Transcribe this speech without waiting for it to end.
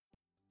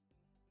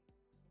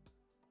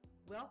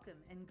Welcome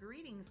and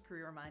greetings,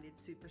 career-minded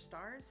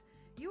superstars.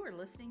 You are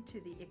listening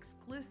to the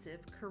exclusive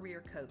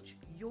Career Coach,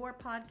 your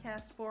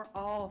podcast for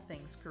all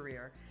things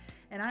career.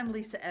 And I'm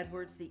Lisa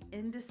Edwards, the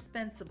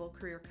indispensable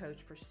career coach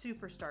for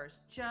superstars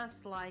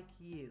just like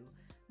you.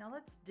 Now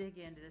let's dig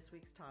into this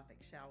week's topic,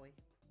 shall we?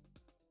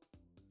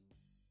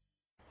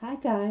 Hi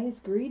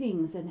guys,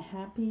 greetings and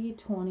happy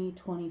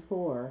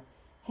 2024.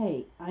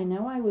 Hey, I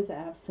know I was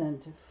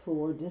absent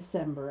for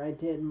December. I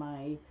did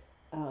my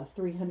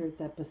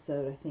 300th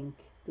episode, I think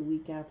the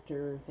week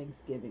after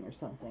Thanksgiving or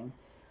something.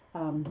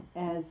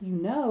 As you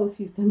know,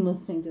 if you've been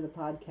listening to the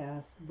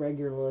podcast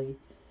regularly,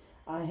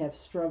 I have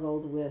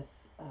struggled with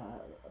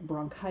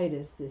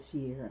bronchitis this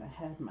year, and I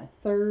had my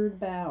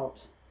third bout.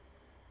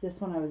 This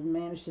one I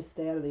managed to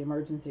stay out of the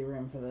emergency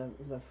room for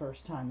the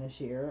first time this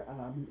year,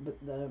 but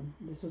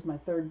this was my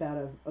third bout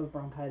of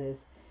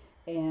bronchitis,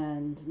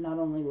 and not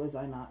only was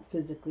I not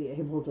physically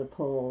able to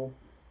pull,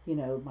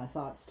 my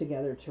thoughts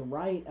together to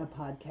write a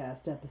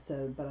podcast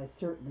episode, but I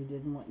certainly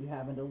didn't want you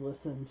having to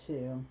listen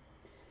to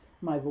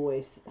my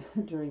voice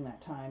during that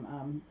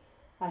time.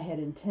 I had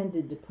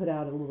intended to put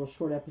out a little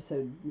short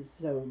episode,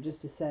 so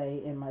just to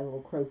say in my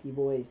little croaky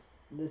voice,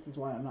 this is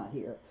why I'm not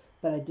here.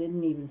 But I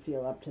didn't even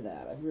feel up to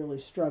that. I've really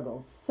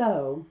struggled.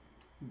 So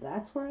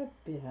that's where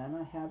I've been.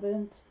 I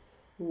haven't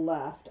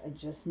left. I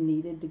just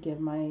needed to give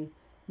my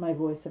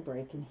voice a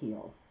break and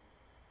heal.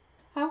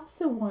 I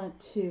also want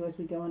to, as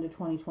we go into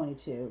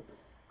 2022,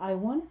 I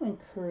want to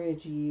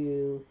encourage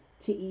you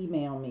to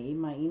email me.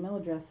 My email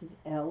address is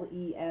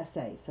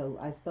LESA. So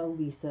I spell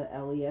Lisa,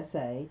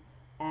 LESA,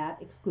 at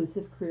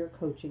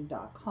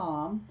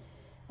exclusivecareercoaching.com.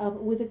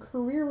 With a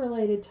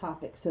career-related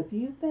topic. So if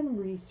you've been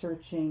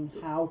researching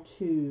how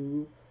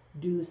to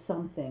do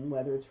something,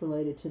 whether it's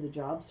related to the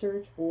job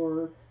search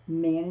or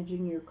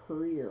managing your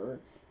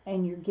career,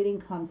 and you're getting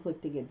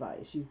conflicting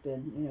advice, you've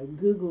been,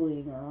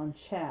 Googling or on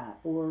chat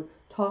or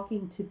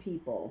talking to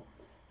people.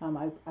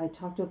 I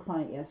talked to a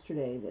client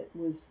yesterday that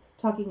was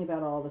talking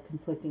about all the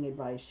conflicting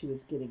advice she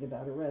was getting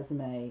about her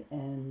resume,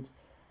 and,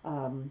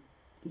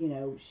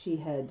 she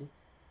had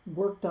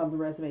worked on the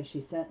resume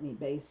she sent me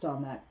based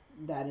on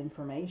that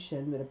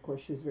information that of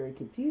course she was very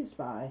confused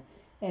by,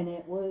 and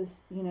it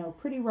was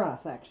pretty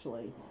rough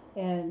actually,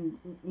 and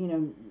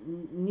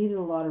needed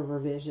a lot of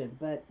revision,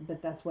 but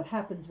that's what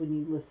happens when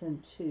you listen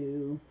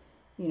to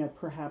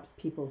perhaps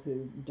people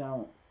who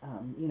don't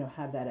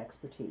have that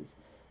expertise.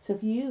 So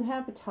if you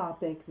have a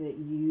topic that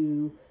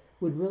you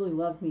would really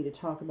love me to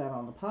talk about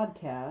on the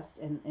podcast,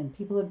 and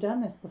people have done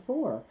this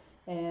before,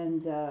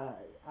 and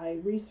I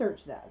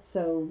researched that,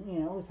 so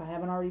if I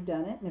haven't already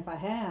done it, and if I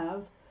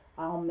have,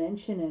 I'll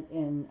mention it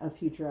in a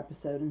future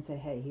episode and say,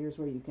 hey, here's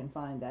where you can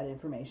find that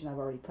information. I've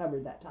already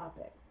covered that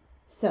topic.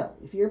 So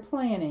if you're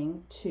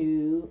planning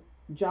to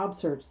job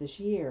search this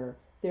year,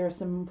 there are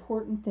some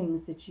important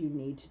things that you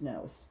need to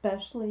know,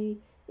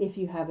 especially if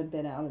you haven't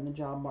been out in the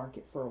job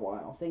market for a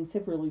while. Things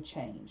have really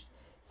changed.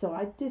 So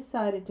I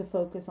decided to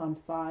focus on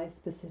 5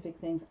 specific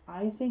things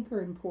I think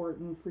are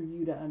important for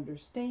you to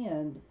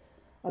understand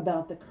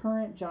about the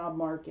current job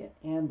market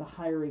and the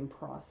hiring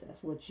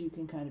process, what you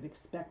can kind of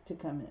expect to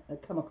come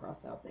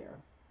across out there.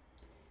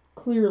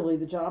 Clearly,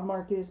 the job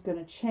market is going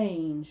to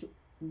change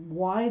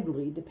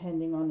widely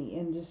depending on the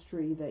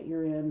industry that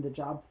you're in, the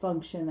job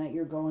function that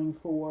you're going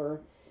for,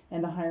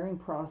 and the hiring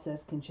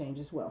process can change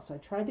as well. So I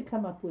tried to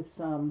come up with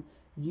some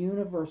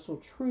universal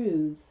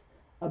truths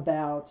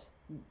about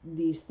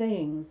these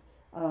things,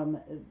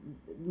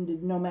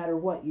 no matter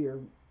what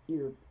you're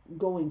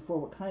going for,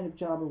 what kind of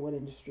job or what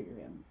industry you're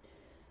in.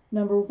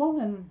 Number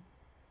 1,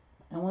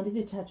 I wanted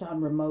to touch on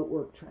remote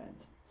work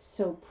trends.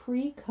 So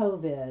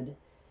pre-COVID,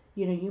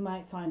 you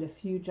might find a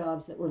few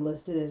jobs that were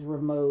listed as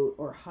remote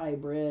or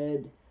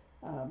hybrid,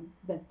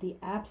 but the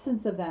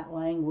absence of that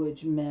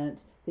language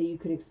meant that you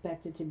could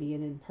expect it to be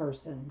an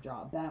in-person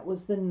job. That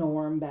was the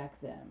norm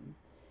back then.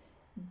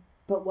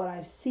 But what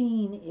I've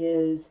seen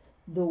is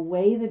the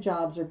way the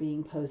jobs are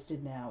being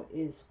posted now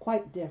is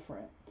quite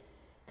different.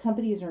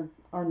 Companies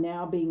are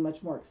now being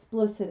much more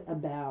explicit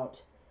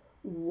about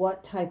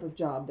what type of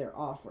job they're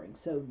offering.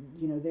 So,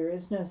 there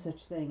is no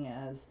such thing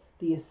as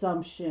the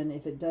assumption.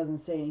 If it doesn't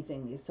say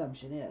anything, the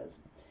assumption is.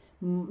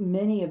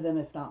 Many of them,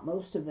 if not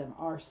most of them,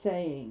 are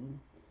saying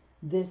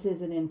this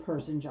is an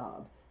in-person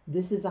job.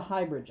 This is a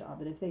hybrid job.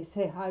 And if they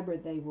say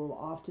hybrid, they will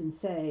often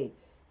say,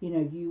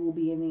 you will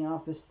be in the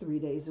office 3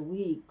 days a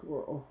week,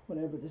 or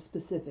whatever the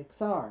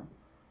specifics are.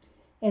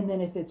 And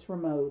then if it's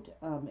remote,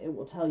 it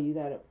will tell you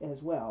that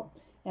as well.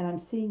 And I'm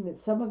seeing that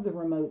some of the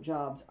remote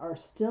jobs are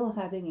still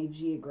having a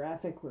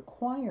geographic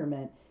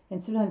requirement.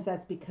 And sometimes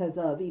that's because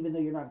of, even though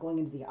you're not going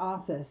into the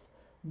office,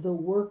 the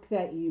work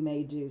that you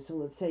may do. So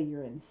let's say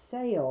you're in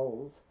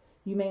sales,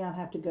 you may not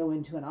have to go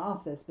into an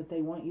office, but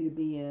they want you to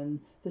be in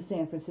the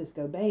San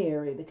Francisco Bay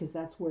Area because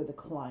that's where the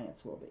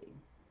clients will be.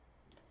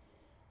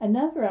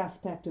 Another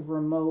aspect of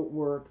remote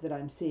work that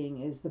I'm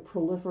seeing is the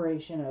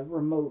proliferation of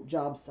remote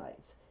job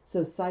sites.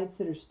 So sites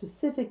that are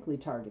specifically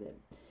targeted.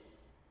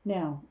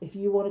 Now, if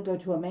you want to go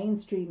to a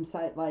mainstream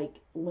site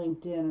like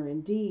LinkedIn or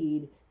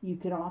Indeed, you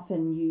can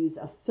often use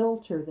a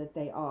filter that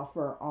they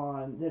offer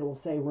on that will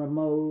say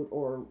remote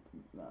or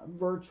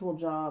virtual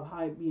job,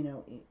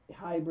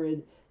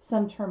 hybrid,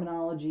 some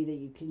terminology that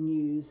you can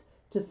use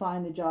to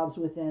find the jobs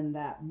within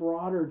that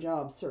broader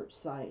job search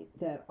site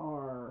that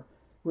are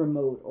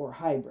remote or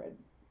hybrid.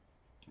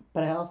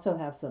 But I also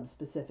have some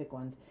specific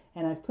ones,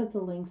 and I've put the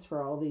links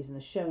for all of these in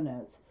the show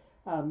notes.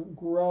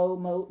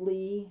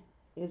 Growmotely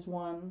is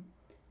one,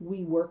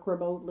 We Work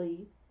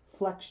Remotely,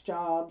 Flex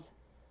Jobs,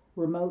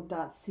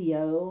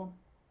 Remote.co,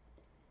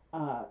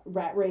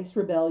 Rat Race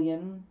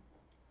Rebellion,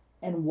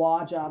 and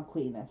WA Job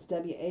Queen. That's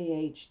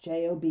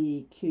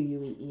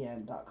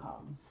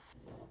WAHJOBQUEEN.com.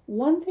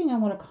 One thing I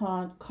want to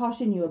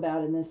caution you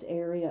about in this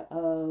area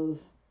of,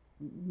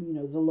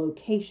 the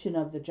location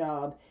of the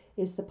job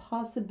is the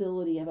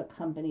possibility of a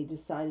company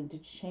deciding to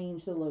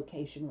change the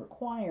location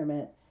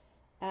requirement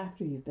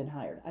after you've been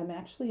hired. I'm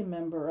actually a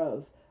member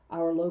of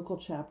our local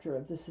chapter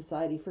of the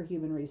Society for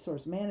Human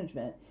Resource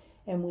Management,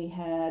 and we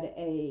had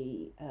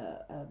an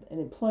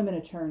employment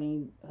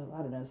attorney,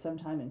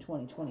 sometime in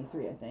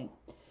 2023, I think,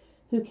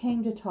 who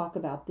came to talk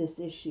about this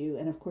issue.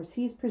 And of course,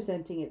 he's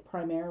presenting it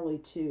primarily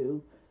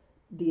to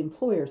the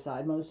employer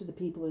side. Most of the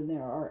people in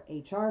there are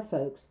HR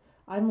folks.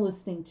 I'm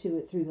listening to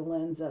it through the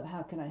lens of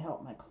how can I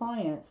help my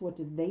clients? What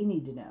do they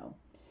need to know?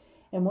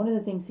 And one of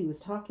the things he was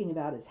talking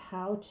about is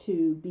how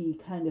to be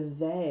kind of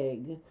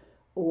vague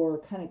or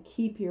kind of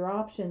keep your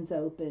options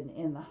open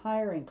in the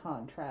hiring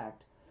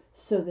contract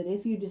so that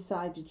if you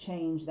decide to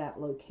change that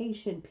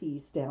location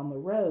piece down the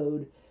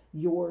road,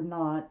 you're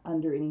not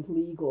under any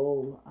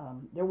legal,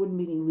 there wouldn't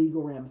be any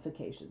legal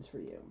ramifications for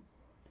you.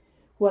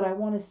 What I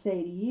want to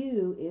say to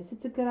you is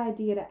it's a good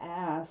idea to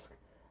ask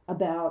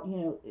about,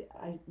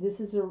 this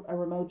is a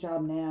remote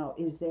job now.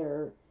 Is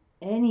there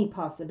any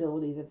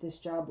possibility that this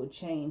job would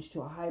change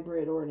to a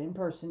hybrid or an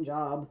in-person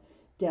job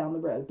down the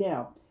road?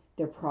 Now,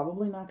 they're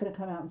probably not going to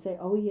come out and say,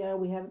 oh yeah,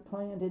 we haven't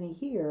planned any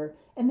here.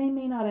 And they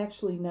may not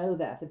actually know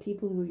that. The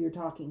people who you're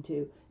talking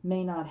to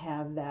may not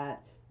have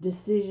that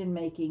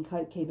decision-making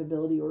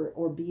capability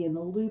or be in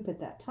the loop at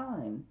that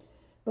time.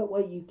 But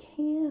what you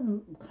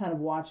can kind of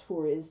watch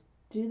for is,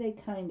 do they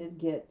kind of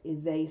get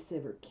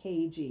evasive or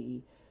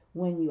cagey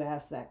when you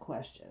ask that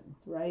question,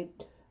 right?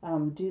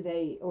 Do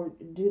they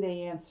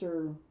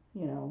answer,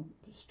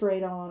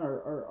 straight on,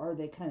 or are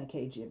they kind of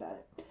cagey about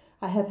it?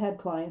 I have had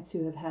clients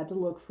who have had to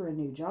look for a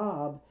new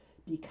job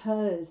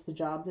because the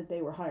job that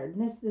they were hired,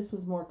 and this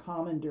was more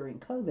common during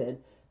COVID,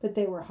 but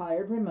they were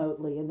hired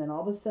remotely, and then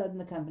all of a sudden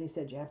the company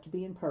said you have to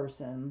be in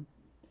person,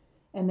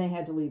 and they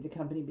had to leave the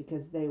company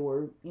because they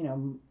were,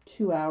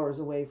 2 hours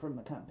away from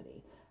the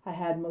company. I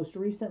had most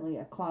recently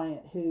a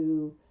client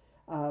who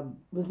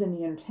was in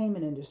the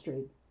entertainment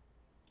industry,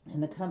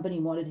 and the company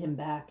wanted him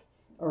back,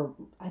 or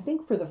I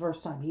think for the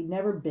first time. He'd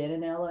never been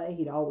in LA.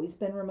 He'd always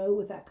been remote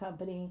with that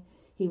company.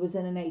 He was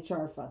in an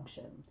HR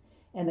function,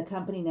 and the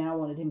company now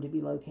wanted him to be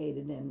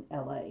located in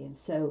LA. And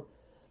so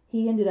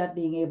he ended up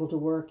being able to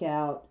work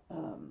out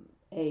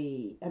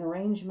an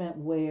arrangement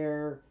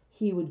where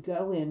he would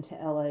go into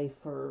LA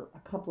for a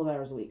couple of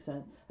hours a week.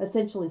 So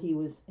essentially he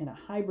was in a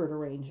hybrid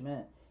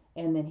arrangement,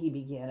 and then he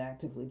began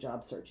actively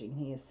job searching.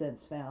 He has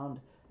since found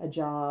a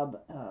job,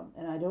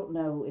 and I don't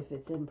know if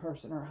it's in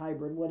person or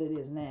hybrid, what it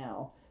is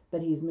now,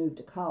 but he's moved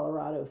to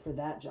Colorado for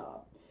that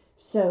job.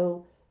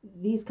 So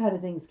these kind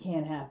of things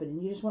can happen,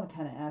 and you just want to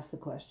kind of ask the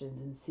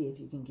questions and see if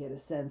you can get a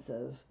sense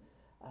of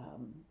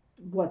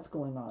what's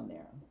going on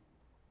there.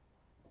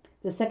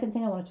 The second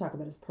thing I want to talk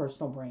about is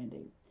personal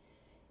branding.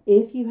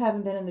 If you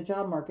haven't been in the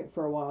job market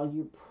for a while,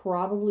 you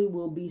probably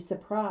will be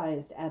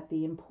surprised at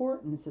the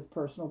importance of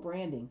personal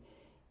branding.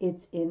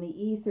 It's in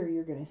the ether.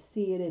 You're going to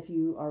see it if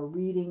you are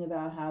reading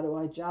about how do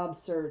I job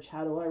search,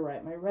 how do I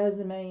write my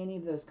resume, any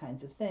of those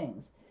kinds of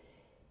things.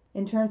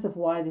 In terms of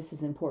why this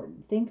is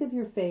important, think of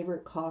your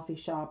favorite coffee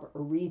shop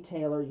or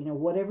retailer,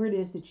 whatever it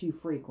is that you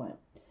frequent.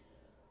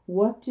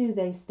 What do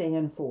they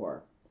stand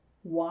for?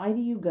 Why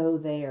do you go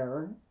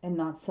there and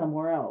not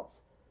somewhere else?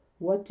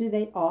 What do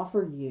they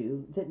offer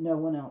you that no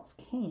one else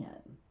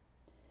can?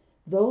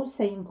 Those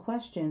same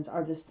questions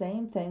are the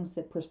same things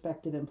that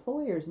prospective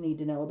employers need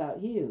to know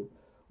about you.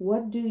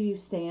 What do you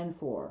stand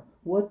for?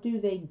 What do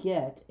they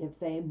get if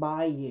they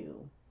buy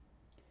you?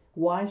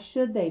 Why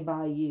should they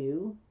buy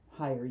you,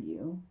 hire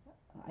you?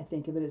 I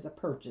think of it as a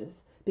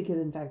purchase because,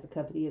 in fact, the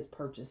company is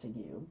purchasing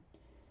you.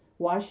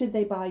 Why should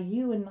they buy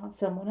you and not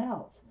someone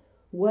else?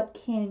 What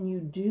can you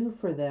do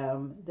for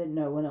them that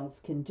no one else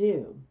can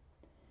do?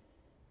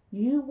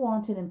 You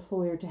want an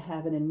employer to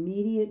have an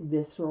immediate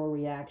visceral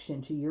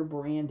reaction to your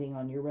branding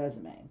on your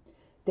resume.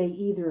 They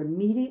either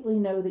immediately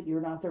know that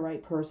you're not the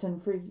right person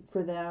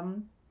for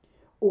them,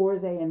 or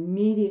they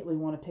immediately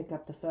want to pick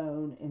up the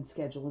phone and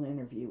schedule an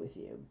interview with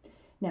you.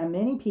 Now,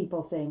 many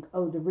people think,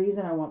 oh, the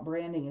reason I want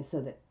branding is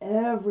so that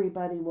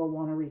everybody will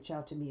want to reach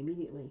out to me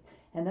immediately.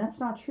 And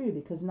that's not true,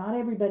 because not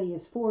everybody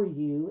is for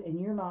you,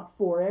 and you're not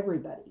for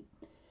everybody.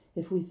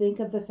 If we think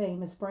of the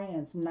famous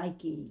brands,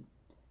 Nike,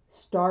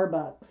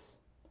 Starbucks,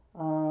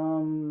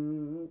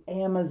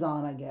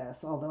 Amazon, I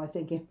guess, although I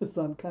think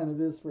Amazon kind of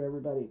is for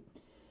everybody.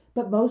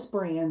 But most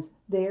brands,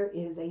 there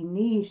is a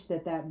niche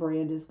that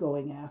brand is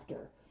going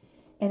after.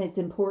 And it's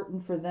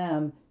important for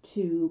them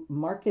to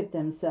market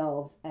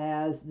themselves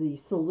as the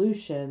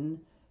solution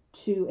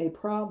to a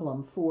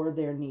problem for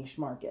their niche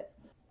market.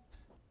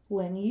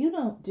 When you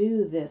don't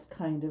do this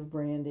kind of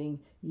branding,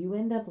 you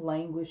end up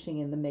languishing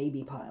in the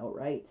maybe pile,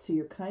 right? So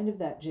you're kind of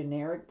that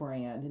generic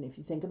brand. And if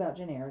you think about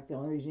generic, the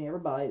only reason you ever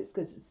buy it is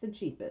because it's the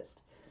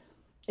cheapest.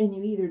 And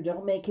you either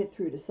don't make it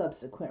through to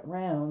subsequent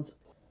rounds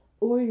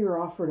or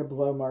you're offered a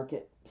below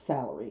market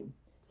salary.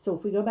 So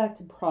if we go back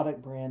to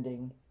product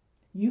branding,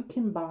 you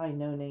can buy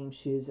no name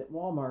shoes at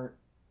Walmart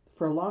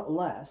for a lot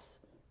less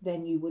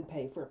than you would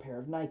pay for a pair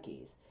of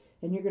Nikes.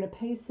 And you're going to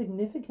pay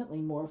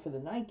significantly more for the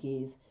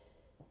Nikes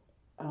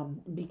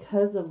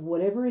because of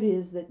whatever it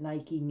is that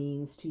Nike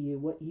means to you,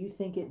 what you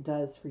think it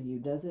does for you.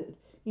 Does it,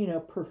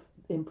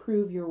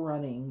 improve your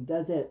running?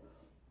 Does it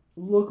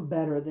look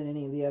better than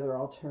any of the other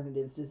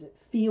alternatives? Does it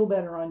feel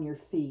better on your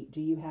feet?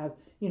 Do you have,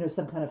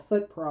 some kind of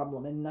foot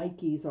problem? And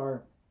Nikes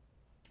are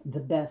the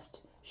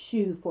best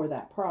shoe for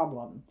that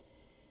problem.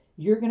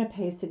 You're going to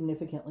pay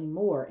significantly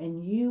more,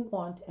 and you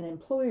want an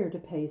employer to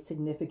pay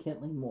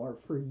significantly more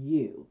for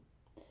you.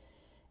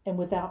 And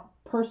without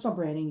personal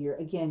branding,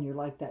 you're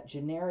like that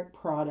generic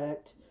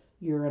product.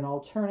 You're an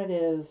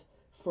alternative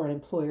for an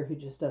employer who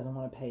just doesn't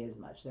want to pay as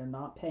much. They're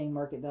not paying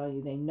market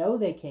value. They know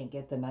they can't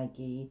get the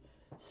Nike,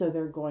 so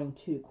they're going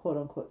to quote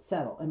unquote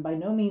settle. And by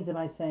no means am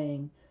I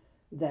saying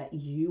that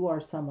you are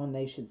someone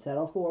they should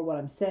settle for. What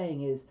I'm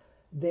saying is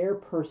their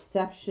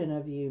perception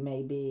of you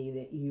may be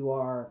that you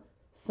are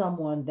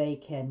someone they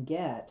can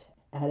get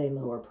at a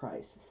lower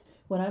price.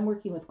 When I'm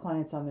working with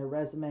clients on their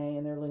resume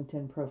and their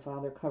LinkedIn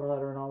profile, their cover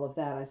letter and all of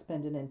that, I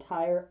spend an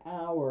entire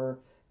hour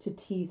to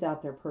tease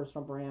out their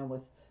personal brand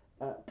with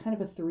kind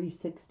of a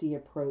 360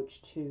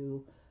 approach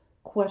to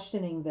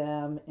questioning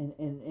them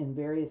in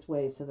various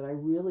ways so that I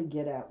really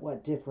get at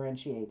what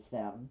differentiates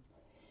them.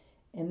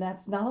 And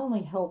that's not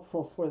only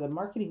helpful for the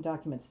marketing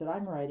documents that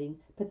I'm writing,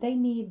 but they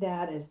need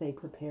that as they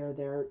prepare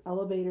their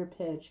elevator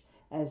pitch,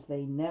 as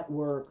they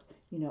network,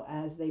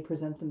 as they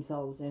present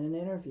themselves in an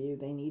interview.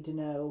 They need to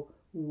know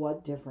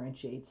what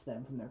differentiates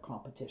them from their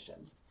competition.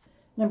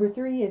 Number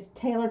 3 is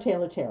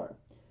tailor.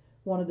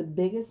 One of the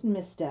biggest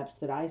missteps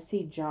that I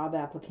see job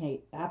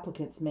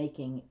applicants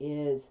making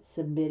is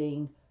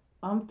submitting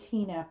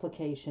umpteen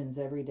applications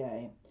every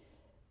day.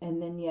 And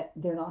then yet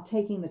they're not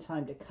taking the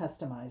time to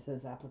customize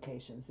those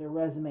applications, their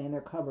resume and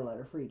their cover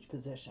letter for each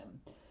position.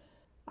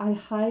 I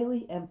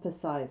highly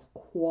emphasize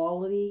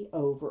quality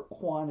over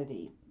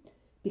quantity,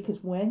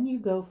 because when you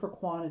go for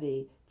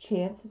quantity,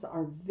 chances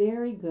are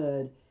very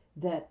good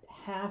that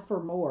half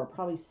or more,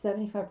 probably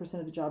 75%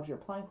 of the jobs you're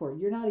applying for,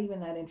 you're not even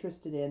that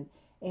interested in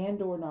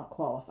and or not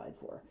qualified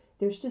for.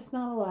 There's just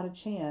not a lot of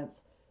chance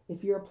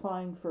if you're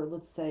applying for,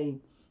 let's say,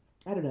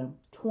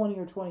 20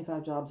 or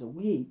 25 jobs a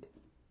week,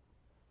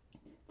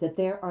 that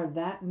there are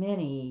that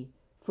many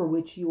for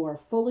which you are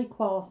fully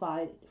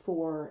qualified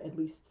for, at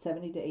least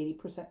 70 to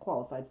 80%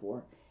 qualified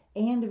for,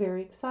 and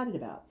very excited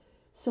about.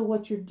 So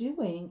what you're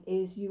doing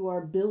is you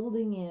are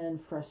building in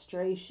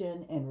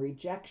frustration and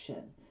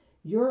rejection.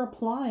 You're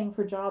applying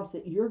for jobs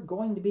that you're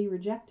going to be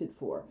rejected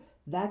for.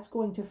 That's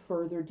going to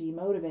further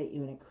demotivate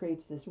you, and it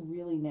creates this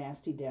really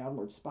nasty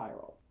downward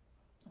spiral.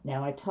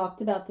 Now, I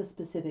talked about the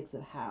specifics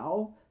of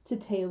how to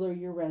tailor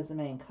your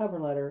resume and cover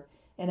letter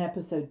in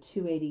episode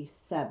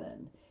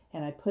 287.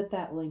 And I put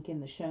that link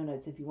in the show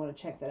notes if you want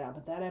to check that out.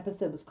 But that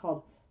episode was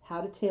called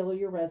How to Tailor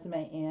Your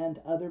Resume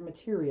and Other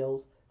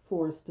Materials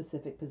for a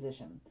Specific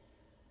Position.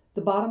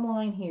 The bottom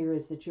line here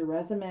is that your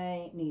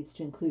resume needs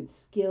to include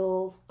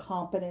skills,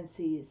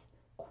 competencies,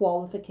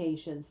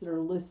 qualifications that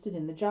are listed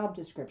in the job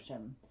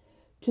description,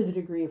 to the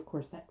degree, of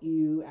course, that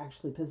you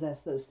actually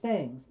possess those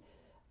things.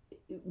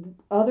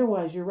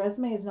 Otherwise, your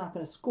resume is not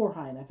going to score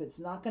high enough. It's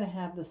not going to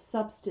have the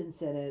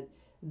substance in it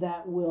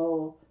that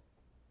will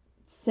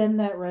send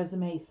that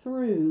resume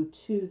through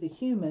to the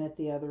human at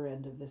the other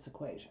end of this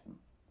equation.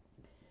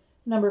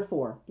 Number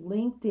 4,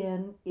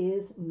 LinkedIn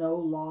is no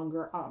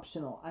longer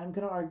optional. I'm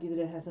going to argue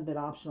that it hasn't been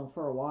optional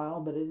for a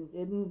while, but it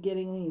isn't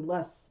getting any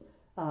less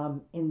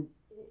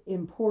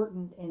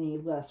important, any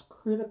less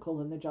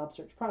critical in the job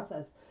search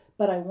process.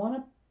 But I want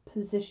to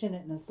position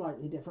it in a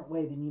slightly different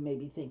way than you may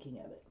be thinking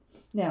of it.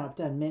 Now, I've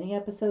done many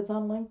episodes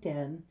on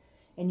LinkedIn,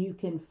 and you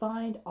can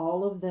find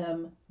all of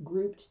them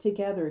grouped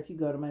together if you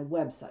go to my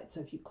website. So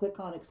if you click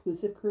on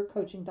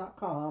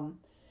exclusivecareercoaching.com,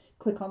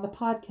 click on the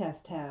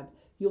podcast tab,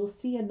 you'll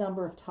see a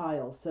number of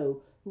tiles.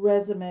 So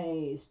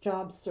resumes,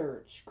 job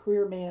search,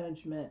 career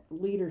management,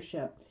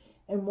 leadership.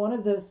 And one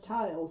of those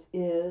tiles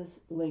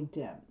is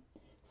LinkedIn.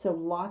 So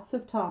lots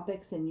of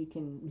topics, and you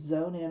can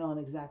zone in on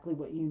exactly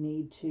what you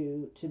need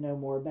to know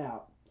more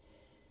about.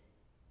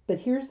 But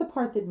here's the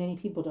part that many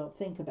people don't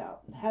think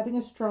about. Having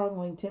a strong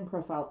LinkedIn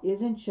profile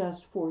isn't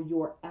just for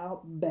your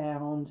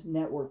outbound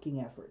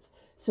networking efforts,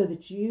 so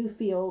that you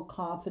feel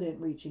confident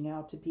reaching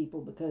out to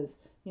people because,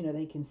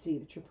 they can see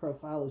that your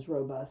profile is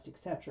robust,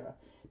 etc.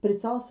 But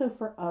it's also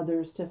for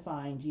others to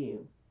find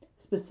you,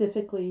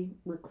 specifically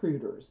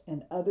recruiters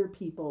and other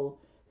people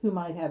who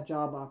might have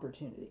job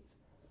opportunities.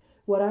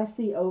 What I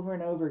see over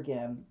and over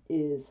again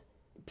is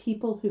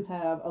people who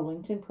have a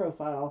LinkedIn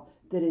profile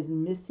that is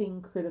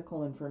missing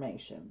critical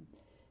information,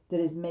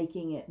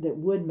 that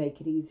would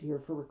make it easier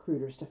for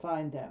recruiters to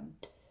find them.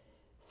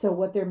 So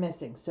what they're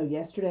missing. So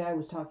yesterday I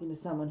was talking to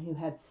someone who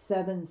had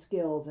 7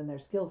 skills in their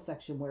skills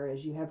section,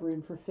 whereas you have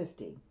room for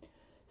 50.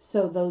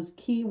 So those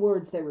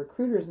keywords that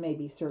recruiters may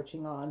be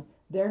searching on,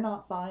 they're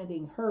not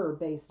finding her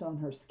based on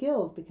her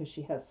skills because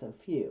she has so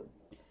few.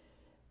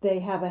 They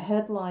have a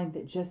headline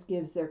that just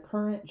gives their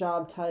current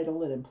job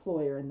title and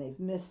employer, and they've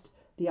missed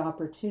the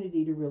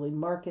opportunity to really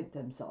market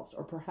themselves.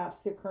 Or perhaps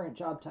their current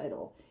job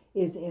title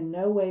is in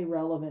no way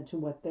relevant to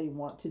what they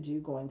want to do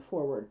going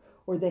forward.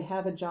 Or they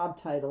have a job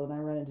title, and I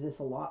run into this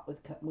a lot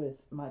with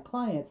my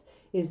clients,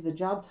 is the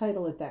job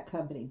title at that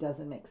company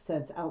doesn't make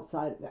sense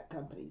outside of that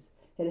company's.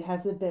 It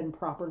hasn't been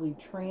properly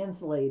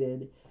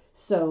translated.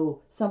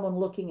 So someone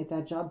looking at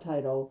that job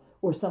title,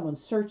 or someone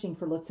searching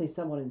for, let's say,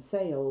 someone in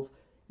sales,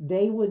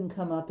 they wouldn't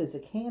come up as a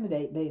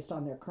candidate based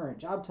on their current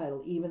job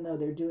title, even though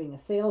they're doing a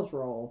sales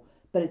role,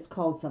 but it's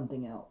called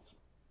something else.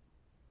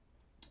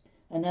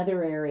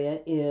 Another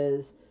area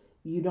is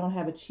you don't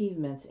have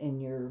achievements in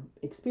your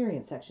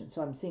experience section.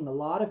 So I'm seeing a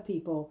lot of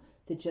people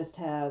that just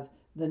have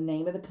the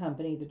name of the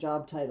company, the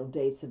job title,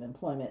 dates of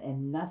employment,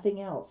 and nothing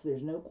else.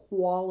 There's no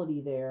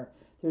quality there.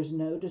 There's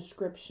no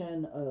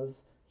description of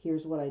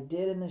here's what I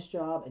did in this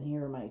job and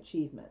here are my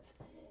achievements.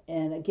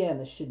 And again,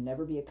 this should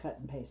never be a cut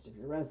and paste of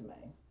your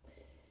resume.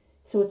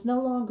 So it's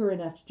no longer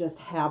enough to just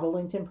have a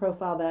LinkedIn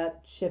profile.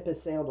 That ship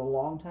has sailed a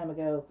long time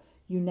ago.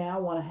 You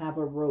now want to have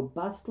a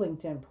robust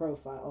LinkedIn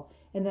profile.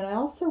 And then I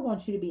also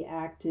want you to be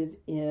active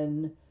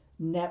in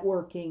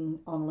networking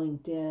on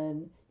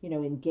LinkedIn,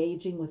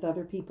 engaging with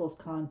other people's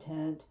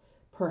content,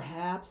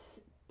 perhaps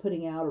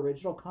putting out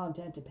original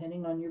content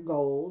depending on your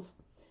goals,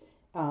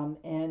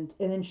 and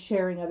then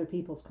sharing other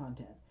people's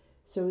content.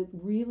 So it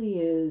really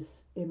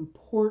is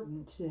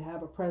important to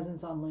have a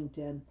presence on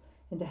LinkedIn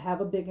and to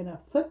have a big enough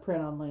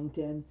footprint on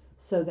LinkedIn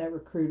so that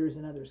recruiters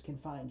and others can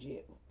find you.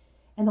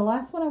 And the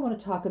last one I want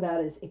to talk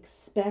about is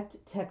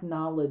expect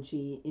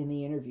technology in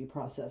the interview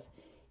process.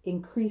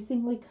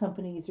 Increasingly,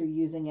 companies are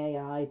using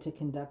AI to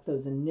conduct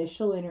those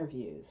initial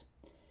interviews.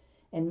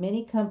 And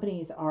many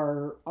companies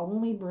are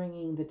only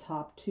bringing the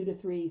top 2 to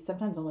 3,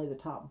 sometimes only the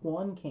top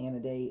 1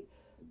 candidate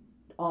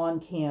on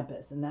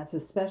campus. And that's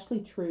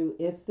especially true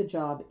if the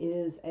job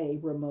is a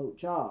remote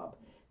job.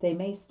 They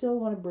may still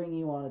want to bring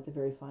you on at the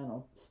very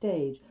final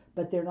stage,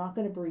 but they're not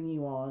going to bring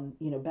you on,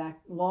 back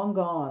long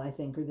gone, I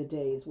think, are the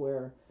days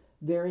where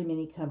very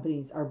many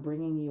companies are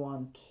bringing you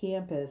on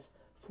campus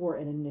for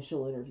an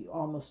initial interview.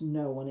 Almost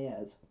no one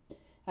is.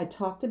 I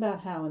talked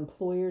about how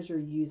employers are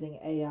using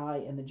AI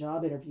in the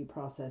job interview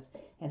process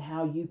and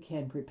how you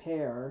can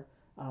prepare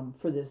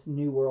for this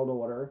new world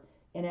order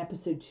in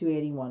episode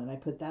 281, and I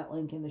put that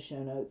link in the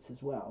show notes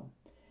as well.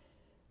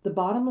 The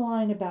bottom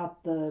line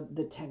about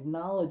the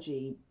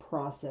technology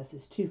process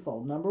is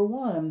twofold. Number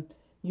one,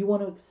 you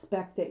want to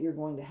expect that you're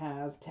going to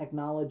have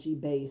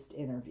technology-based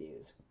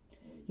interviews.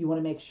 You want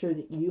to make sure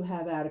that you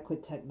have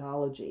adequate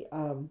technology.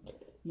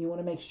 You want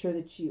to make sure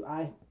that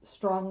I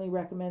strongly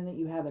recommend that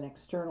you have an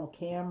external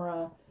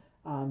camera.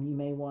 You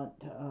may want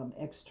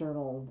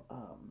external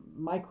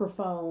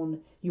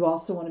microphone. You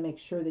also want to make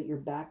sure that your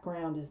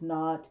background is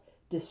not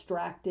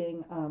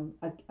distracting.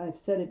 I've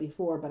said it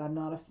before, but I'm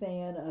not a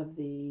fan of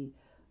the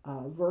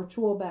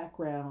virtual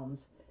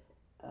backgrounds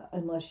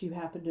unless you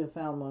happen to have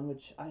found one,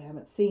 which I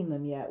haven't seen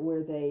them yet,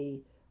 where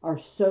they are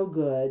so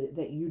good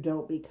that you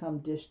don't become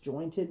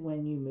disjointed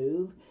when you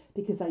move,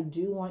 because I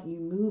do want you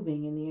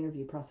moving in the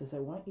interview process. I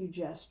want you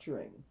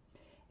gesturing.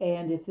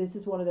 And if this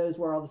is one of those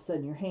where all of a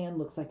sudden your hand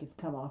looks like it's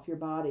come off your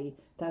body,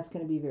 that's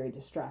going to be very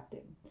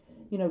distracting.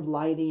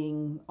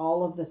 Lighting,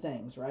 all of the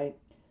things, right?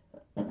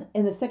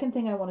 And the second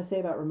thing I want to say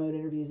about remote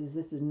interviews is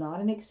this is not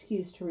an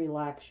excuse to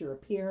relax your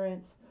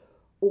appearance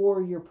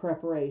or your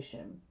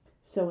preparation.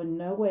 So in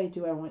no way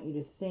do I want you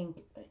to think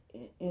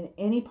in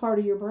any part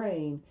of your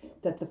brain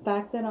that the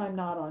fact that I'm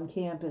not on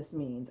campus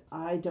means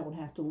I don't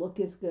have to look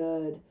as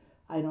good,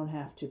 I don't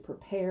have to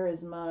prepare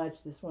as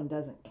much, this one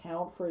doesn't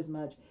count for as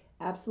much.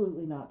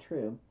 Absolutely not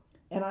true.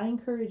 And I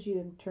encourage you,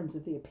 in terms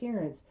of the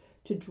appearance,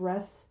 to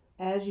dress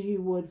as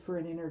you would for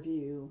an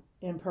interview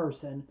in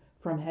person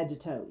from head to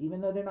toe.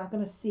 Even though they're not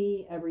going to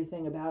see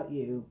everything about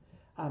you,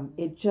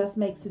 it just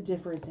makes a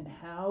difference in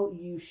how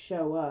you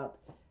show up,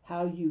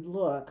 how you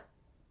look,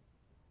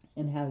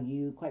 and how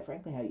you, quite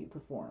frankly, how you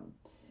perform.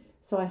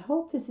 So I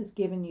hope this has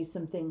given you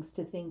some things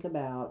to think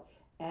about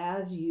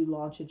as you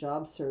launch a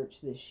job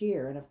search this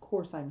year. And of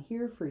course, I'm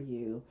here for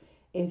you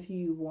if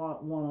you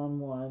want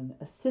one-on-one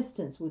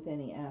assistance with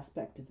any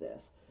aspect of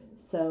this.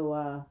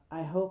 So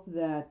I hope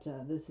that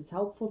this is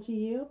helpful to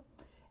you,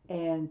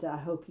 and I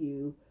hope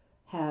you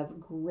have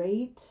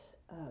great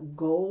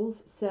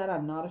goals set.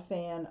 I'm not a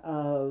fan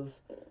of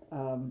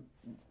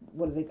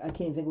I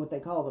can't even think what they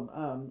call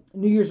them,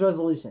 New Year's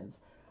resolutions.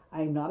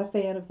 I'm not a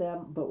fan of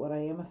them, but what I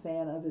am a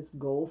fan of is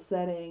goal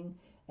setting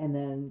and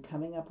then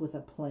coming up with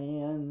a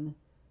plan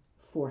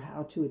for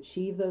how to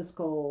achieve those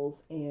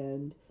goals,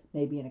 and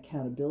maybe an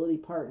accountability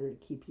partner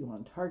to keep you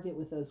on target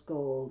with those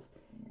goals.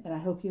 And I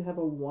hope you have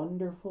a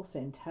wonderful,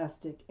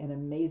 fantastic, and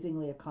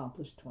amazingly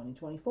accomplished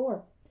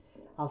 2024.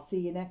 I'll see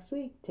you next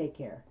week. Take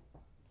care.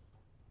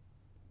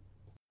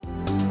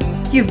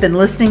 You've been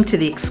listening to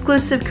The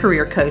Exclusive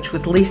Career Coach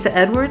with Lisa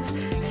Edwards,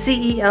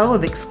 CEO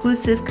of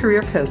Exclusive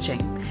Career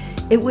Coaching.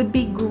 It would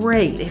be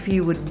great if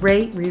you would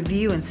rate,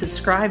 review, and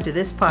subscribe to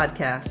this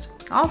podcast.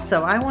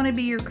 Also, I want to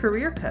be your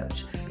career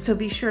coach, so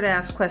be sure to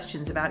ask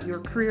questions about your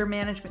career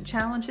management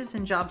challenges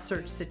and job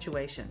search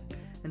situation.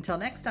 Until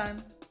next time.